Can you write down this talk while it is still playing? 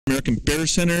American Bear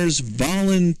Center's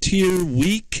Volunteer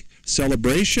Week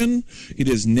celebration. It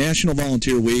is National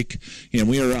Volunteer Week, and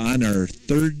we are on our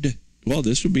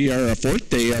this would be our fourth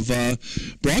day of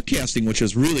broadcasting, which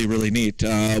is really, really neat.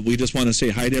 We just want to say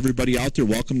hi to everybody out there.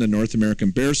 Welcome to North American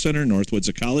Bear Center, Northwoods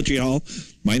Ecology Hall.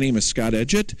 My name is Scott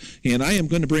Edgett, and I am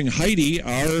going to bring Heidi,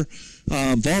 our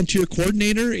volunteer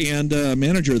coordinator and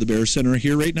manager of the Bear Center,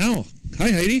 here right now. Hi,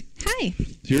 Heidi. Hi.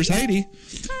 Here's Heidi.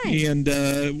 Hi. And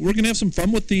we're going to have some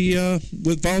fun with the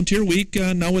with Volunteer Week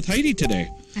now with Heidi today.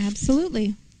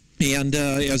 Absolutely. And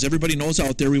as everybody knows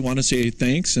out there, we want to say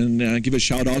thanks and give a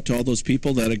shout out to all those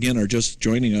people that, again, are just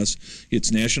joining us.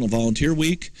 It's National Volunteer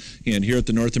Week, and here at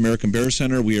the North American Bear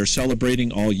Center, we are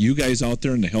celebrating all you guys out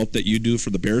there and the help that you do for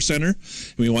the Bear Center.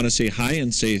 And we want to say hi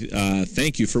and say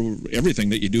thank you for everything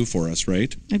that you do for us,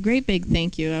 right? A great big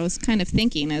thank you. I was kind of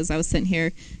thinking as I was sitting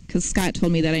here, because Scott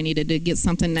told me that I needed to get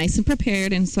something nice and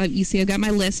prepared, and so you see I've got my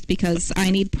list because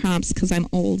I need prompts because I'm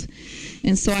old,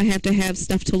 and so I have to have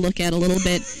stuff to look at a little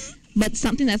bit, but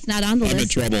something that's not on the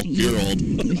list. I'm in trouble. You're old.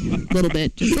 A little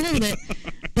bit, just a little bit.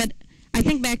 But I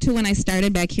think back to when I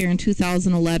started back here in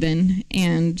 2011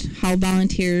 and how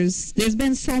volunteers, there's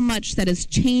been so much that has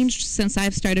changed since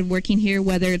I've started working here,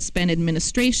 whether it's been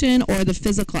administration or the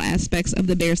physical aspects of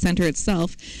the Bear Center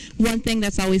itself. One thing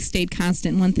that's always stayed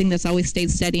constant, one thing that's always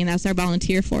stayed steady, and that's our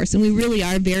volunteer force. And we really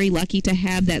are very lucky to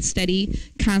have that steady,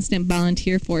 constant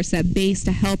volunteer force, that base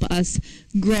to help us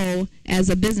grow as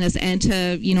a business and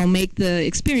to, make the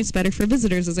experience better for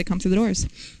visitors as they come through the doors.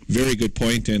 Very good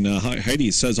point. And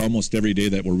Heidi says almost every day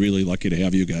that we're really lucky to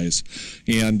have you guys.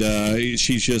 And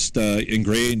she's just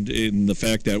ingrained in the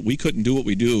fact that we couldn't do what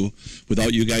we do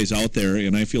without you guys out there,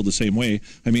 and I feel the same way.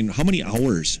 I mean, how many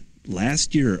hours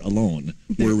last year alone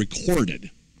were recorded?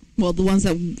 Well, the ones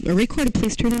that are recorded,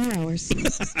 please turn in your hours.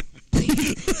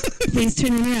 Please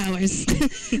turn in your hours.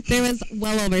 There was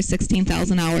well over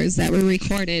 16,000 hours that were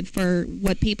recorded for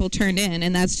what people turned in,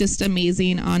 and that's just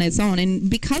amazing on its own. And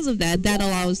because of that, that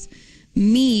allows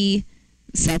me,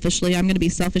 selfishly, I'm going to be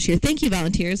selfish here. Thank you,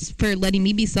 volunteers, for letting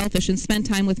me be selfish and spend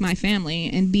time with my family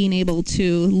and being able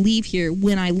to leave here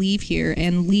when I leave here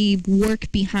and leave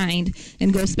work behind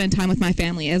and go spend time with my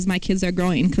family as my kids are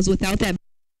growing. Because without that,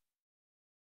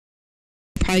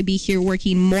 probably be here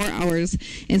working more hours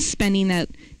and spending that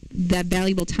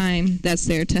valuable time that's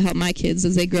there to help my kids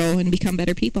as they grow and become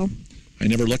better people. I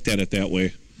never looked at it that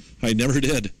way. I never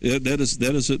did.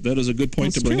 That is a good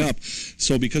point to bring up.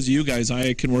 So because of you guys,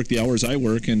 I can work the hours I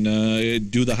work and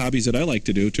do the hobbies that I like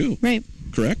to do too. Right.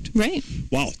 Correct? Right.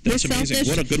 Wow, that's amazing. Selfish.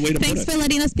 What a good way to put it. Thanks for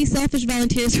letting us be selfish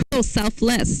volunteers. We're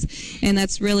selfless, and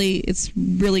it's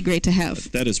really great to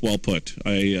have. That is well put.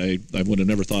 I would have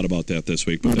never thought about that this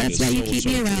week. But well, that's why you keep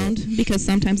me around, because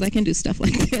sometimes I can do stuff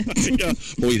like that. Yeah.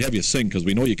 Well, we'd have you sing because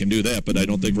we know you can do that, but I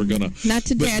don't think we're gonna. Not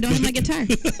today. I don't have my guitar.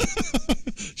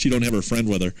 She don't have her friend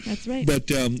with her. That's right. But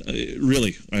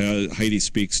really, Heidi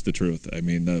speaks the truth. I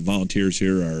mean, the volunteers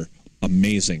here are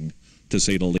amazing, to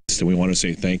say the least, and we want to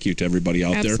say thank you to everybody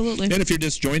out there. Absolutely. And if you're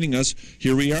just joining us,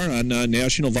 here we are on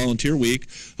National Volunteer Week,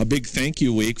 a big thank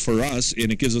you week for us,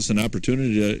 and it gives us an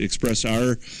opportunity to express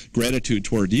our gratitude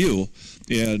toward you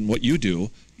and what you do.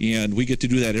 And we get to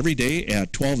do that every day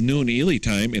at 12 noon Ely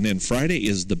time, and then Friday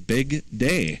is the big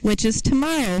day. Which is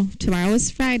tomorrow. Tomorrow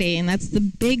is Friday, and that's the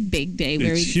big day.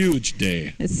 It's a huge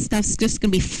day. This stuff's just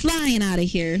going to be flying out of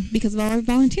here because of all our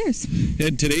volunteers.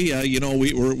 And today,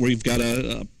 we've got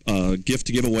a gift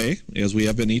to give away, as we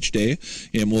have been each day,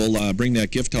 and we'll bring that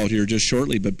gift out here just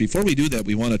shortly. But before we do that,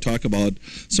 we want to talk about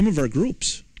some of our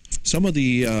groups. Some of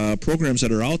the programs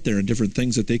that are out there and different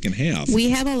things that they can have.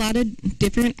 We have a lot of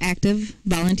different active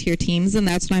volunteer teams, and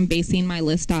that's what I'm basing my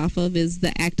list off of, is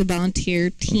the active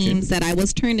volunteer teams that I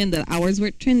was turned in, the hours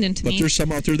were turned into me. But there's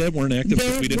some out there that weren't active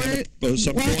because we didn't have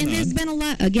something going on. And there's been a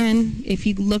lot. Again, if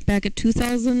you look back at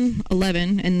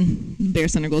 2011, and Bear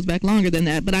Center goes back longer than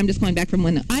that, but I'm just going back from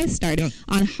when I started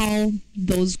on how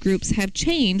those groups have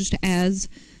changed as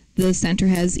the center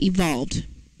has evolved.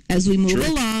 As we move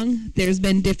along, there's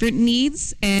been different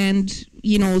needs, and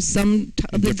some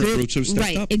of the groups have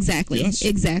stepped up. Exactly, yes.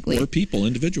 Exactly. Or people,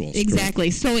 individuals.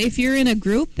 Exactly. Correct. So if you're in a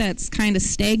group that's kind of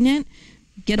stagnant,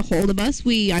 get a hold of us.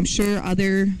 I'm sure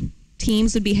other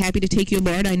teams would be happy to take you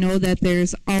aboard. I know that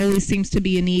there's always seems to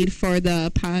be a need for the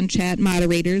pond chat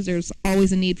moderators. There's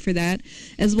always a need for that,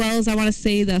 as well as I want to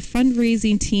say the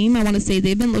fundraising team. I want to say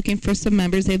they've been looking for some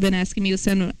members. They've been asking me to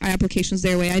send applications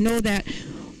their way. I know that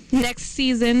next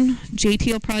season,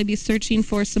 JT will probably be searching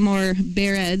for some more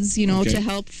bear eds, to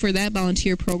help for that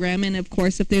volunteer program. And, of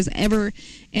course, if there's ever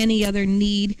any other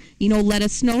need, let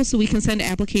us know so we can send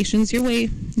applications your way,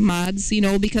 mods,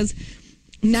 because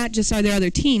not just are there other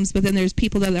teams, but then there's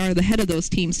people that are the head of those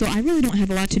teams. So I really don't have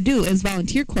a lot to do as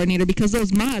volunteer coordinator because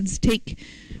those mods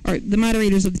or the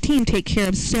moderators of the team take care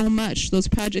of so much, those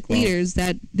project leaders,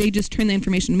 that they just turn the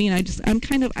information to me,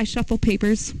 and I shuffle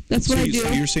papers. That's what I do. So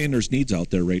you're saying there's needs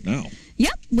out there right now?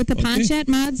 Yep, with the Ponchat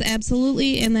mods,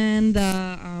 absolutely, and then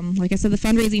the, like I said, the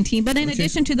fundraising team. But in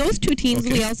addition to those two teams,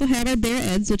 we also have our Bear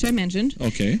Eds, which I mentioned.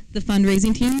 Okay. The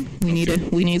fundraising team,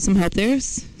 we need some help there,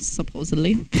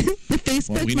 supposedly. The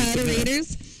Facebook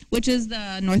moderators, which is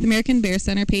the North American Bear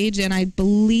Center page, and I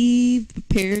believe the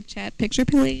Bear Chat picture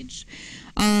page.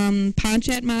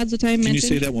 Ponchat mods, which I mentioned. Can you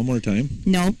say that one more time?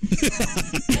 No.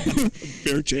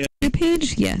 Bear Chat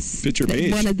page, yes. Picture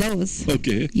page. One of those.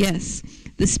 Okay. Yes.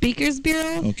 The Speakers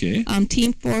Bureau. Okay.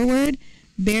 Team Forward,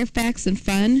 Bear Facts and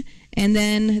Fun, and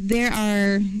then there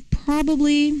are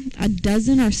probably a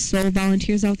dozen or so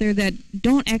volunteers out there that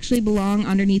don't actually belong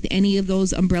underneath any of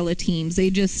those umbrella teams. They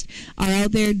just are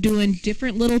out there doing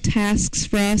different little tasks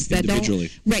for us that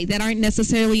that aren't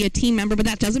necessarily a team member, but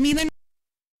that doesn't mean they're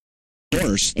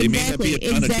force. They may not be a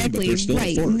ton of team, but they're still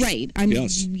a force. Right.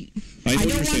 Yes. I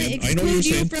don't want to exclude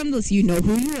you from this. You know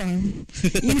who you are.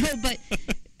 But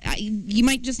you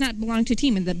might just not belong to a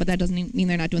team, but that doesn't mean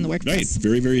they're not doing the work for us.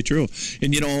 Very, very true.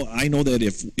 And, I know that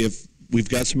if we've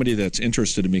got somebody that's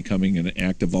interested in becoming an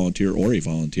active volunteer or a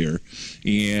volunteer,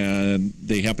 and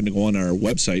they happen to go on our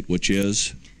website, which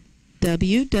is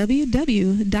www.bear.org.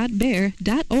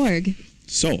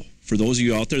 So, for those of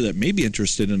you out there that may be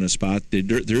interested in a spot,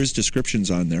 there is descriptions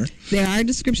on there. There are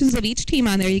descriptions of each team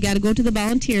on there. You got to go to the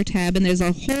volunteer tab, and there's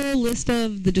a whole list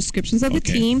of the descriptions of the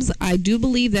teams. I do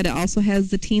believe that it also has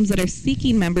the teams that are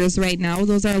seeking members right now.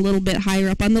 Those are a little bit higher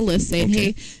up on the list, saying,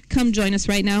 hey, come join us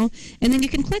right now. And then you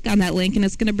can click on that link, and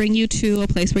it's going to bring you to a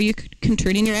place where you can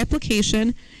turn in your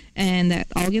application. And that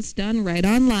all gets done right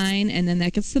online, and then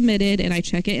that gets submitted, and I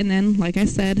check it. And then, like I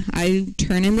said, I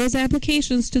turn in those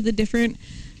applications to the different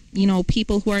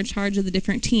people who are in charge of the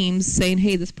different teams, saying,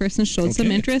 hey, this person showed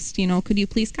some interest, could you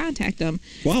please contact them?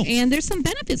 Wow. And there's some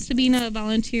benefits to being a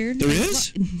volunteer. There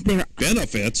is? There are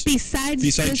benefits?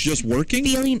 Besides just working?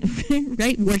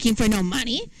 Working for no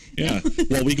money. Yeah.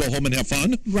 Well, we go home and have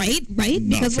fun? Right.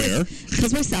 Not fair.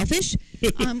 Because we're selfish.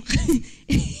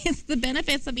 It's the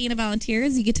benefits of being a volunteer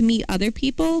is you get to meet other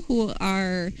people who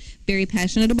are very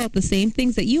passionate about the same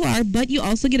things that you are, but you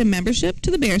also get a membership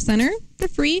to the Bear Center for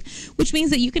free, which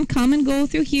means that you can come and go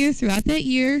through here throughout that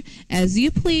year as you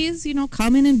please.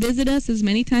 Come in and visit us as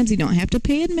many times. You don't have to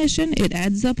pay admission. It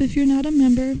adds up if you're not a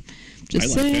member.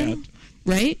 Just saying.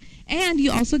 Right? And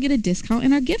you also get a discount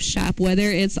in our gift shop, whether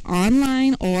it's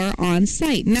online or on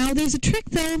site. Now, there's a trick,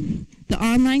 though. The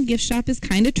online gift shop is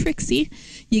kind of tricksy.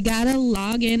 You got to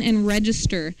log in and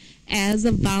register as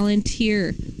a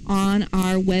volunteer on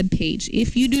our webpage.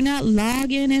 If you do not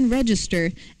log in and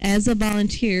register as a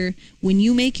volunteer, when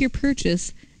you make your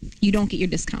purchase, you don't get your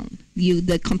discount.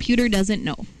 The computer doesn't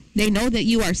know. They know that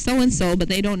you are so-and-so, but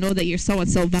they don't know that you're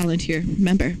so-and-so volunteer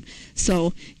member.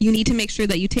 So you need to make sure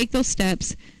that you take those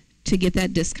steps to get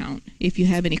that discount. If you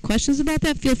have any questions about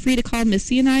that, feel free to call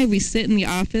Missy and I. We sit in the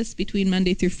office between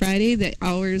Monday through Friday, the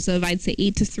hours of, I'd say,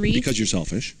 8 to 3. Because you're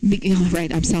selfish.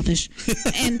 Right, I'm selfish.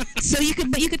 And so you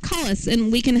could call us,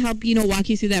 and we can help, walk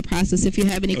you through that process if you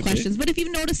have any questions. But if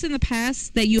you've noticed in the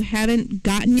past that you haven't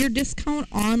gotten your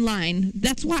discount online,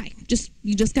 that's why.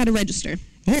 You just got to register.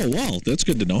 Oh, wow. That's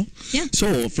good to know. Yeah.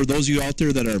 So for those of you out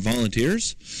there that are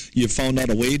volunteers, you've found out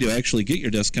a way to actually get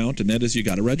your discount, and that is you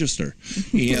got to register.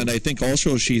 And I think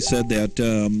also she said that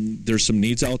there's some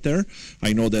needs out there.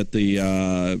 I know that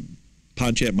the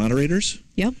Ponchat moderators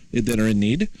that are in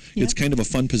need, it's kind of a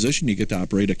fun position. You get to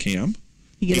operate a cam.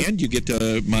 You get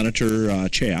to monitor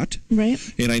chat. Right.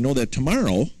 And I know that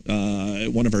tomorrow,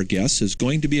 one of our guests is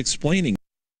going to be explaining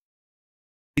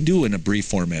do in a brief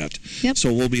format.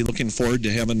 So we'll be looking forward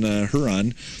to having her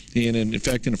on, and in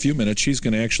fact in a few minutes she's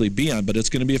going to actually be on, but it's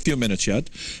going to be a few minutes yet.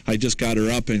 I just got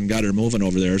her up and got her moving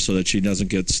over there so that she doesn't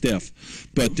get stiff.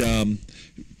 But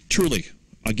truly,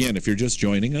 again, if you're just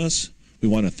joining us, we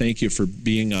want to thank you for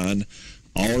being on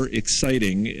our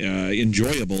exciting,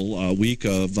 enjoyable week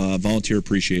of volunteer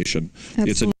appreciation.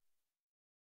 Absolutely.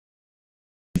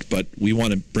 But we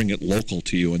want to bring it local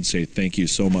to you and say thank you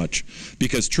so much,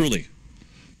 because truly,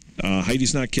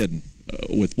 Heidi's not kidding.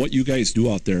 With what you guys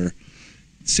do out there,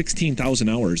 16,000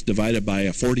 hours divided by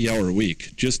a 40-hour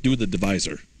week, just do the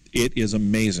divisor. It is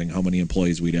amazing how many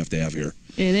employees we'd have to have here.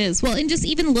 It is. Well, and just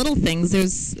even little things.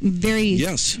 There's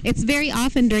It's very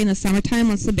often during the summertime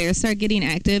once the bears start getting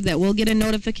active that we'll get a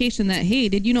notification that, hey,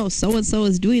 did you know so-and-so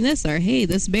is doing this? Or, hey,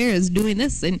 this bear is doing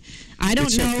this. And I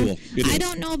don't know. So cool. I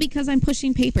don't know because I'm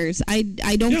pushing papers. I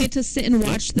don't get to sit and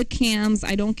watch the cams.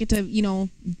 I don't get to,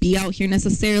 be out here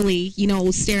necessarily,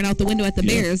 staring out the window at the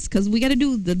bears because we got to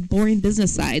do the boring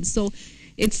business side. So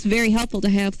it's very helpful to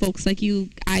have folks like you,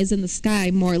 eyes in the sky,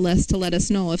 more or less, to let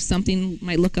us know if something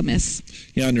might look amiss.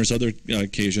 Yeah, and there's other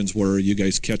occasions where you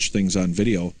guys catch things on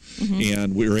video,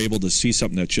 and we're able to see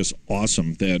something that's just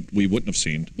awesome that we wouldn't have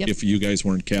seen if you guys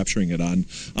weren't capturing it on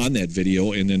that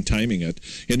video and then timing it.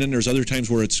 And then there's other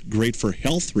times where it's great for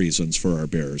health reasons for our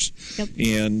bears. Yep.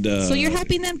 And so you're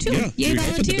helping them too. Yeah, Yay, you're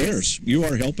helping the bears. You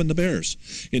are helping the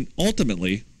bears. And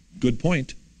ultimately, good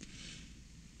point,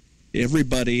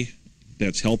 everybody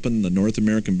that's helping the North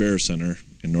American Bear Center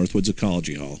in Northwoods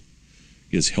Ecology Hall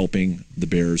is helping the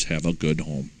bears have a good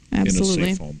home. Absolutely. In a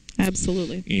safe home.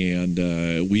 Absolutely.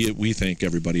 And we thank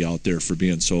everybody out there for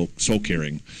being so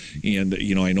caring. And,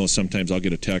 I know sometimes I'll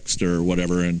get a text or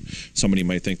whatever, and somebody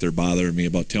might think they're bothering me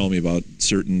about telling me about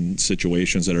certain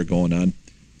situations that are going on.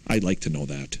 I'd like to know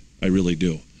that. I really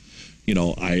do.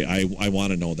 I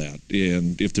want to know that.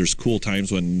 And if there's cool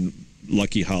times when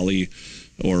Lucky Holly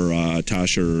or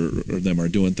Tasha or them are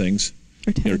doing things,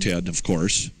 or Ted, of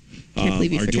course,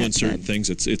 are doing certain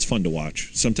things. It's fun to watch.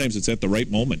 Sometimes it's at the right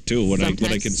moment too, when I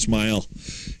can smile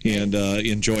and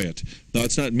enjoy it. Now,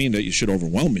 it's not mean that you should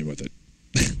overwhelm me with it,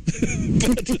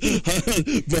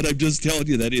 but I'm just telling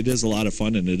you that it is a lot of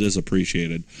fun and it is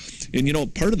appreciated.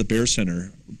 And part of the Bear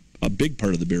Center, a big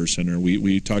part of the Bear Center,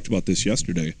 we talked about this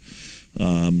yesterday.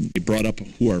 They brought up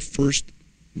who our first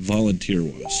volunteer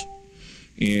was.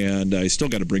 And I still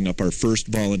got to bring up our first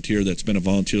volunteer that's been a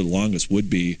volunteer the longest would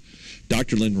be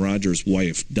Dr. Lynn Rogers'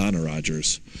 wife, Donna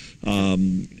Rogers.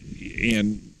 And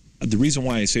the reason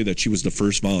why I say that she was the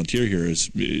first volunteer here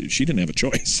is she didn't have a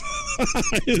choice.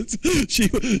 she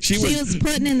was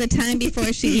putting in the time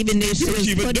before she even knew she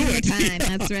was putting in the time.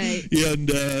 Yeah. That's right. And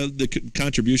the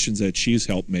contributions that she's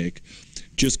helped make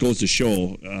just goes to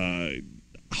show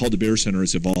how the Bear Center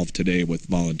has evolved today with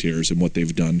volunteers and what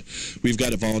they've done. We've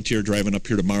got a volunteer driving up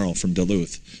here tomorrow from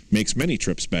Duluth, makes many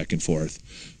trips back and forth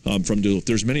from Duluth.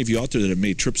 There's many of you out there that have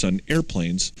made trips on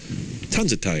airplanes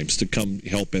tons of times to come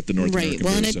help at the North American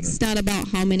Bear Center. Right, well, and it's not about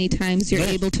how many times you're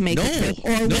able to make the trip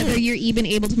or whether you're even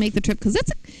able to make the trip, because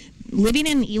living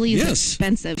in Ely is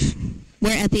expensive.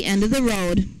 We're at the end of the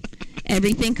road.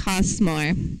 Everything costs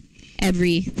more.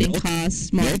 Everything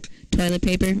costs more. Toilet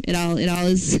paper, it all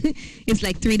is. It's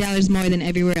like $3 more than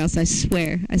everywhere else. I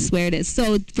swear it is.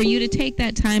 So for you to take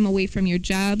that time away from your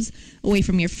jobs, away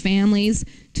from your families,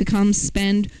 to come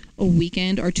spend a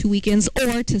weekend or 2 weekends,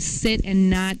 or to sit and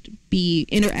not be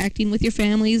interacting with your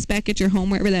families back at your home,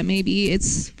 wherever that may be,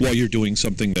 it's while you're doing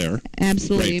something there.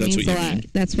 Absolutely, right, it means a lot.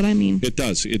 That's what I mean. It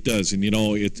does, and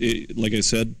it like I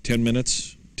said, 10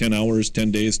 minutes. 10 hours,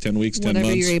 10 days, 10 weeks, 10 months.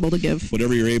 Whatever you're able to give.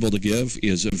 Whatever you're able to give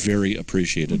is very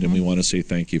appreciated, and we want to say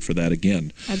thank you for that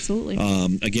again. Absolutely.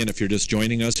 Again, if you're just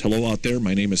joining us, hello out there.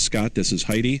 My name is Scott. This is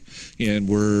Heidi, and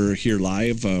we're here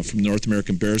live from the North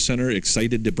American Bear Center.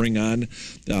 Excited to bring on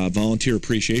Volunteer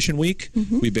Appreciation Week.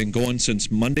 We've been going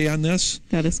since Monday on this.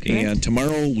 That is correct. And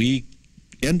tomorrow we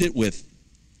end it with,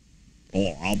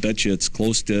 I'll bet you it's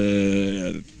close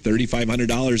to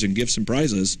 $3,500 in gifts and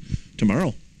prizes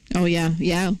tomorrow. Oh, yeah.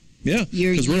 Yeah,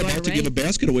 because we're about to give a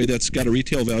basket away that's got a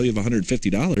retail value of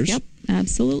 $150. Yep,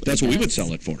 absolutely. That's what we would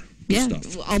sell it for. Yeah, stuff.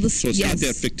 So it's not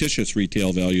that fictitious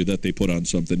retail value that they put on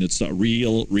something. It's the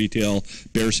real retail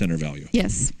Bear Center value.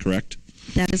 Yes. Correct?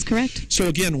 That is correct. So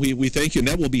again, we thank you, and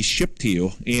that will be shipped to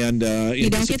you. And you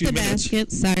don't get the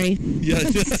basket. Sorry. Yeah.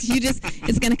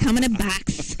 It's going to come in a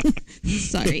box.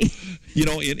 Sorry.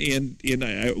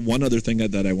 And one other thing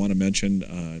that I want to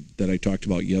mention that I talked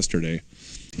about yesterday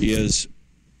is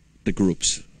the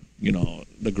groups.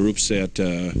 The groups that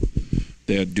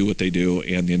do what they do,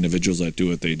 and the individuals that do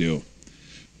what they do.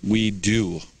 We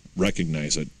do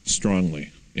recognize it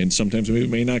strongly, and sometimes we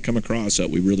may not come across that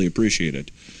we really appreciate it.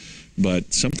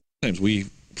 But sometimes we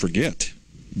forget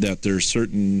that there's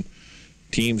certain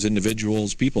teams,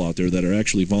 individuals, people out there that are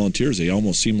actually volunteers. They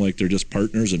almost seem like they're just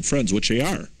partners and friends, which they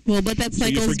are. Well, but that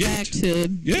cycles back to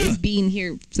being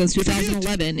here since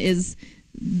 2011 is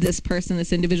this person,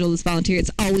 this individual, this volunteer.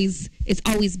 It's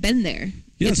always been there.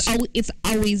 Yes. It's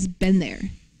always been there.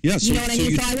 Yes. You know what I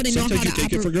mean? So I wouldn't know how to operate. You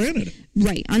take it for granted.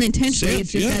 Right. Unintentionally.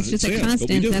 That's just a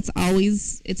constant. It's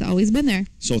always been there.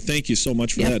 So thank you so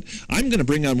much for that. I'm going to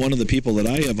bring on one of the people that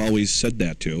I have always said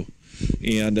that to.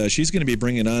 and she's going to be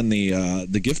bringing on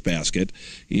the gift basket.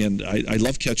 And I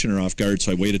love catching her off guard,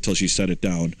 so I waited till she set it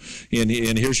down. And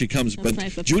here she comes. That's But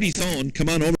nice of Judy her. Thone, come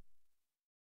on over.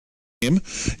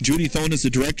 Judy Thone is the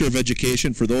Director of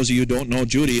Education. For those of you who don't know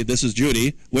Judy, this is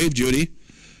Judy. Wave, Judy.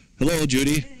 Hello,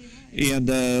 Judy. And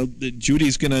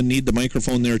Judy's going to need the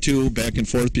microphone there, too, back and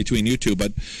forth between you two.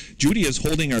 But Judy is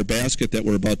holding our basket that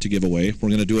we're about to give away. We're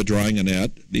going to do a drawing on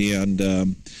that.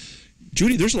 And,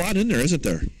 Judy, there's a lot in there, isn't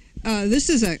there? This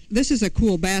is a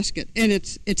cool basket, and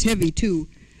it's heavy, too.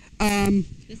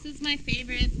 This is my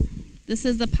favorite. This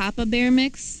is the Papa Bear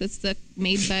mix. It's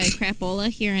made by Crapola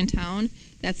here in town.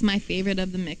 That's my favorite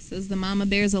of the mixes. The Mama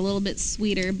Bear is a little bit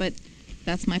sweeter, but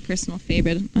that's my personal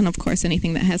favorite. And, of course,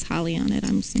 anything that has holly on it,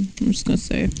 I'm just going to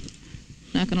say.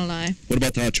 Not going to lie. What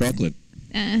about the hot chocolate?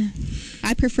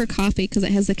 I prefer coffee because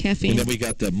it has the caffeine. And then we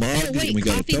got the mug. Oh, wait, and we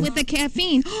got coffee with the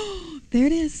caffeine. There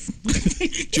it is.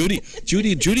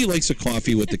 Judy likes a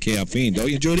coffee with the caffeine, don't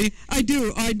you, Judy? I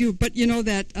do. But you know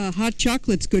that hot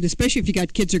chocolate's good, especially if you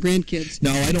got kids or grandkids.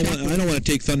 Now I don't want to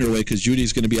take thunder away because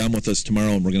Judy's going to be on with us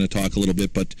tomorrow, and we're going to talk a little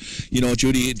bit. But you know,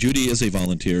 Judy is a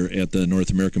volunteer at the North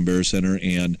American Bear Center,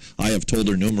 and I have told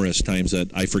her numerous times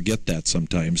that I forget that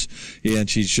sometimes, and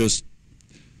she's just.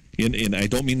 And I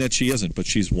don't mean that she isn't, but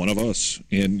she's one of us,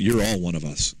 and you're all one of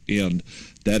us, and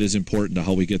that is important to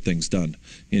how we get things done.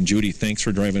 And Judy, thanks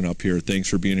for driving up here. Thanks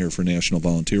for being here for National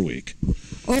Volunteer Week.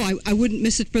 Oh, I wouldn't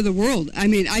miss it for the world. I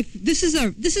mean, this is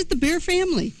the Bear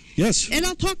family. Yes. And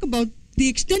I'll talk about the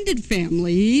extended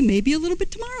family maybe a little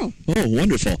bit tomorrow. Oh,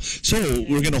 wonderful. So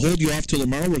we're going to hold you off till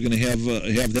tomorrow. We're going to have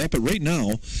that. But right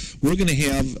now, I'm going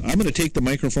to take the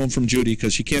microphone from Judy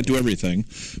because she can't do everything.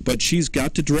 But she's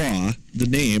got to draw the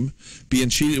name.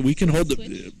 We can hold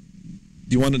the...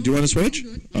 Do you want to switch?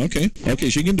 Okay,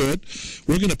 she can do it.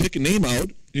 We're going to pick a name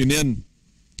out, and then,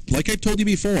 like I told you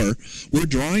before, we're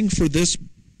drawing for this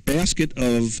basket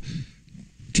of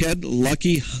Ted,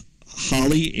 Lucky,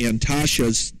 Holly, and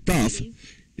Tasha's stuff.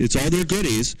 It's all their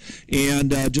goodies.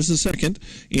 And just a second.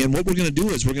 And what we're going to do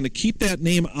is we're going to keep that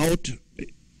name out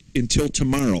until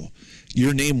tomorrow.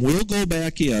 Your name will go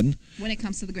back in when it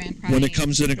comes to the grand prize. When it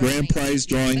comes to the grand prize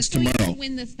drawings tomorrow. You can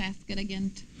win this basket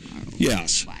again tomorrow.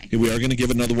 Yes. Why? We are going to give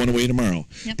another one away tomorrow.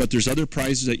 Yep. But there's other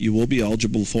prizes that you will be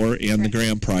eligible for and the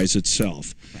grand prize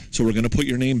itself. Right. So we're going to put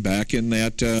your name back in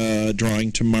that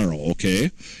drawing tomorrow,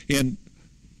 okay? And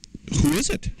who is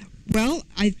it? Well,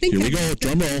 I think... Here we go.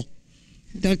 Drum roll.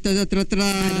 I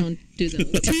don't do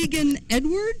those. Tegan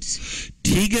Edwards?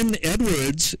 Tegan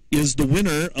Edwards is the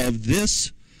winner of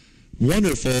this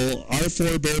wonderful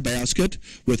R4 Bear basket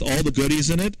with all the goodies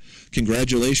in it.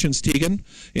 Congratulations, Tegan.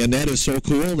 And that is so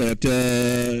cool that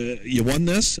you won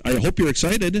this. I hope you're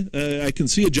excited. I can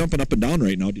see you jumping up and down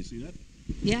right now. Do you see that?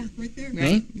 Yeah. Right there.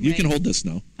 Right. You can hold this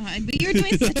now. But you're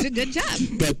doing such a good job.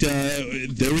 But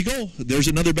there we go. There's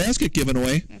another basket given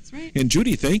away. That's right. And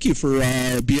Judy, thank you for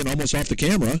being almost off the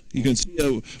camera. You can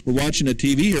see we're watching a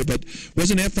TV here, but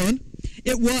wasn't that fun?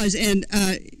 It was, and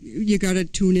you got to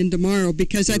tune in tomorrow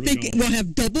because I think go. we'll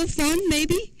have double fun,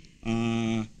 maybe.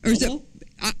 Or is it?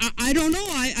 I don't know.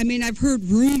 I mean, I've heard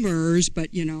rumors,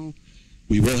 but you know.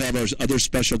 We will have our other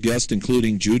special guest,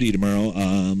 including Judy, tomorrow.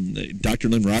 Dr.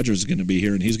 Lynn Rogers is going to be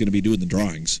here, and he's going to be doing the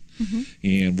drawings. Mm-hmm.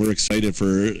 And we're excited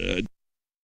to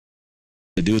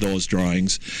do those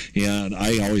drawings. And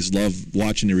I always love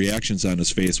watching the reactions on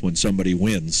his face when somebody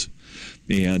wins.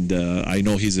 And I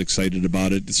know he's excited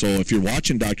about it. So if you're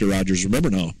watching Dr. Rogers, remember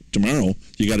now, tomorrow,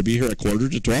 you got to be here at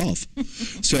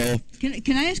 11:45. So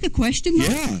Can I ask a question, though?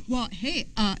 Yeah. Well, hey,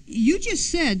 you just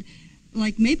said...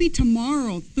 like maybe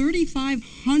tomorrow,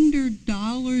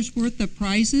 $3,500 worth of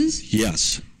prizes?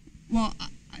 yes. Well,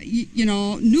 you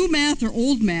know, new math or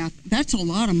old math, that's a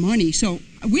lot of money. So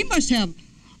we must have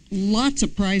lots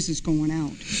of prizes going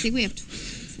out. I think we have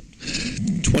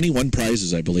 21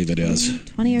 prizes, I believe it is.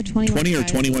 20 or 21 20 or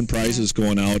 21 prizes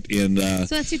going out. And,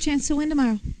 so that's your chance to win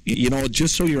tomorrow. you know,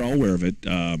 just so you're all aware of it,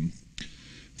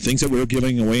 things that we're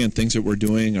giving away and things that we're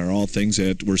doing are all things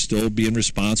that we're still being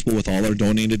responsible with all our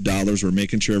donated dollars. We're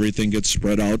making sure everything gets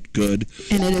spread out good.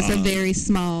 And it is a very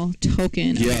small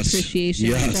token of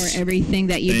appreciation for everything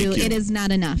that you do. You. It is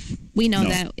not enough. We know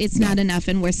that it's not enough,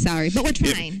 and we're sorry, but we're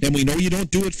trying. And we know you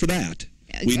don't do it for that.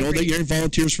 We know that you're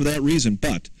volunteers for that reason,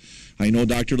 but I know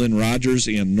Dr. Lynn Rogers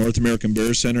and North American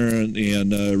Bear Center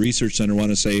and Research Center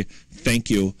want to say thank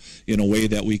you in a way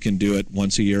that we can do it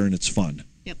once a year, and it's fun.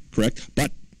 Yep. Correct?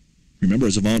 But remember,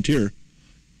 as a volunteer,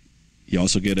 you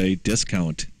also get a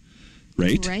discount,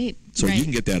 right? Right. So you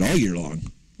can get that all year long.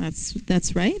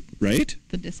 That's right. right?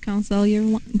 The discounts all year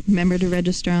long. Remember to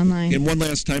register online. And one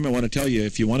last time, I want to tell you,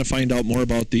 if you want to find out more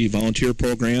about the volunteer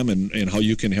program and how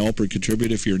you can help or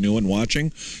contribute if you're new and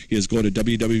watching, is go to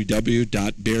www.bear.org,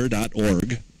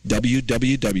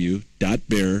 www.bear.org.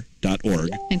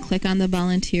 And click on the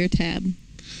volunteer tab.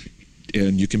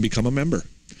 And you can become a member.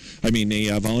 I mean,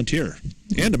 a volunteer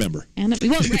and a member. And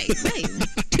right.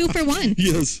 2 for 1.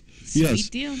 Yes. Yes.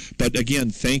 Sweet deal. But again,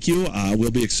 thank you.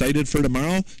 We'll be excited for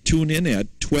tomorrow. Tune in at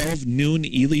 12 noon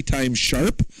Ely time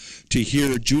sharp to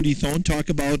hear Judy Thone talk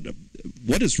about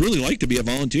what it's really like to be a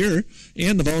volunteer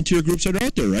and the volunteer groups that are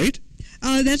out there, right?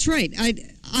 That's right.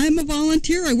 I'm a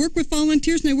volunteer. I work with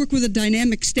volunteers, and I work with a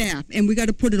dynamic staff, and we got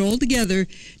to put it all together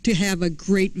to have a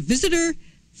great visitor,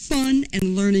 fun,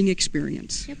 and learning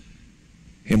experience. Yep.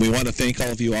 And we want to thank all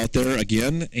of you out there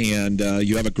again, and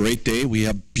you have a great day. We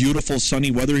have beautiful sunny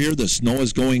weather here. The snow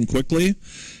is going quickly,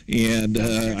 and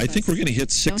I think we're going to hit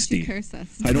 60. Don't you curse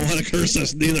us. I don't want to curse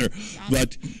us neither,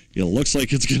 but it looks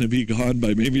like it's going to be gone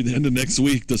by maybe the end of next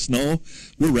week. The snow,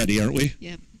 we're ready, aren't we?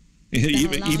 Yep.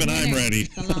 Even I'm ready.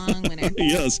 It's a long winter.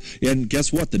 Yes, and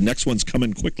guess what? The next one's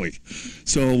coming quickly.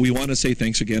 So we want to say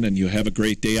thanks again, and you have a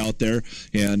great day out there,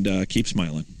 and keep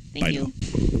smiling. Thank Bye you.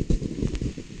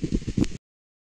 now.